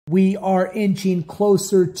We are inching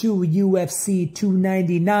closer to UFC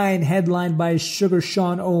 299, headlined by Sugar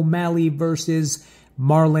Sean O'Malley versus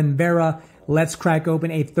Marlon Vera. Let's crack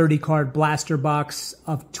open a 30-card blaster box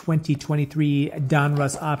of 2023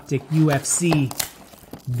 Donruss Optic UFC.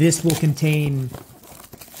 This will contain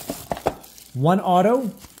one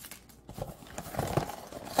auto,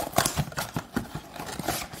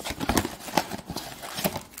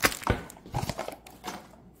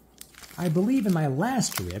 I believe in my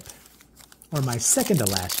last rip, or my second to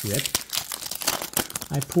last rip,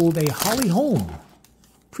 I pulled a Holly Holm,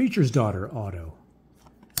 Preacher's Daughter auto.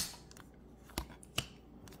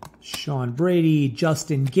 Sean Brady,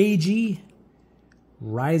 Justin Gagey,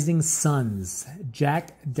 Rising Suns,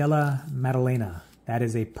 Jack Della Maddalena. That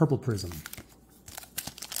is a purple prism.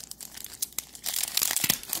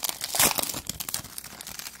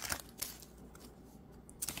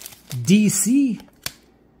 DC,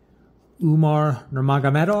 Umar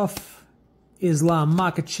Nurmagomedov, Islam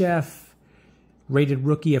Makhachev, rated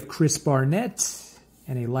rookie of Chris Barnett,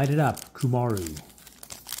 and a lighted up Kumaru.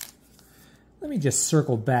 Let me just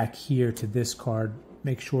circle back here to this card,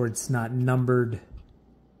 make sure it's not numbered.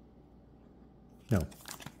 No.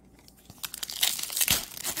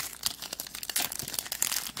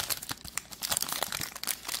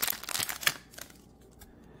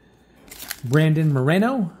 Brandon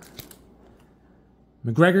Moreno,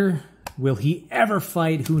 McGregor. Will he ever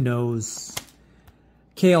fight? Who knows?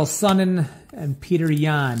 Chael Sonnen and Peter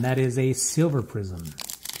Yan. That is a silver prism.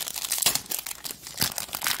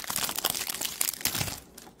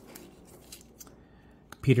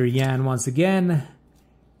 Peter Yan once again.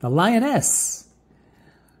 The Lioness.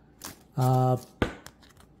 I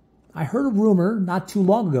heard a rumor not too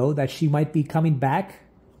long ago that she might be coming back.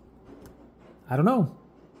 I don't know.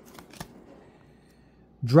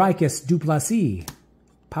 Dricus Duplessis.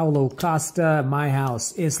 Paulo Costa, My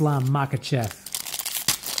House, Islam Makhachev.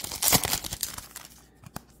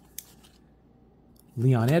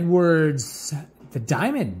 Leon Edwards, the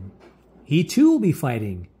Diamond. He too will be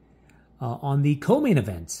fighting on the co-main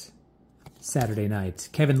event Saturday night.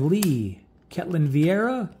 Kevin Lee, Ketlin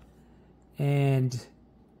Vieira, and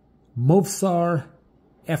Movsar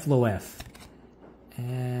Efloef.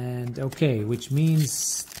 And okay, which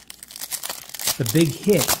means the big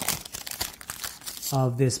hit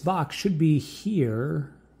of this box should be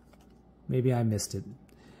here. Maybe I missed it.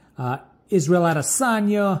 Israel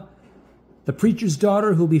Adesanya, the Preacher's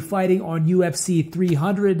Daughter, who'll be fighting on UFC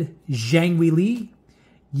 300. Zhang Weili,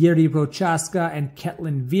 Yuri Prochaska, and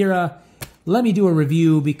Ketlin Vieira. Let me do a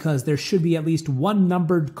review because there should be at least one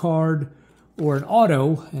numbered card or an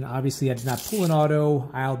auto. And obviously I did not pull an auto.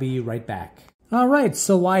 I'll be right back. All right,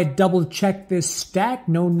 so I double-checked this stack.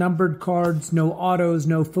 No numbered cards, no autos,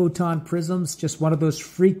 no photon prisms. Just one of those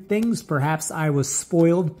freak things. Perhaps I was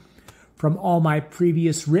spoiled from all my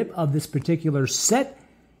previous rip of this particular set.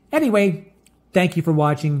 Anyway, thank you for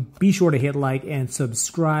watching. Be sure to hit like and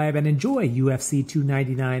subscribe and enjoy UFC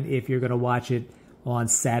 299 if you're going to watch it on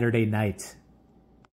Saturday night.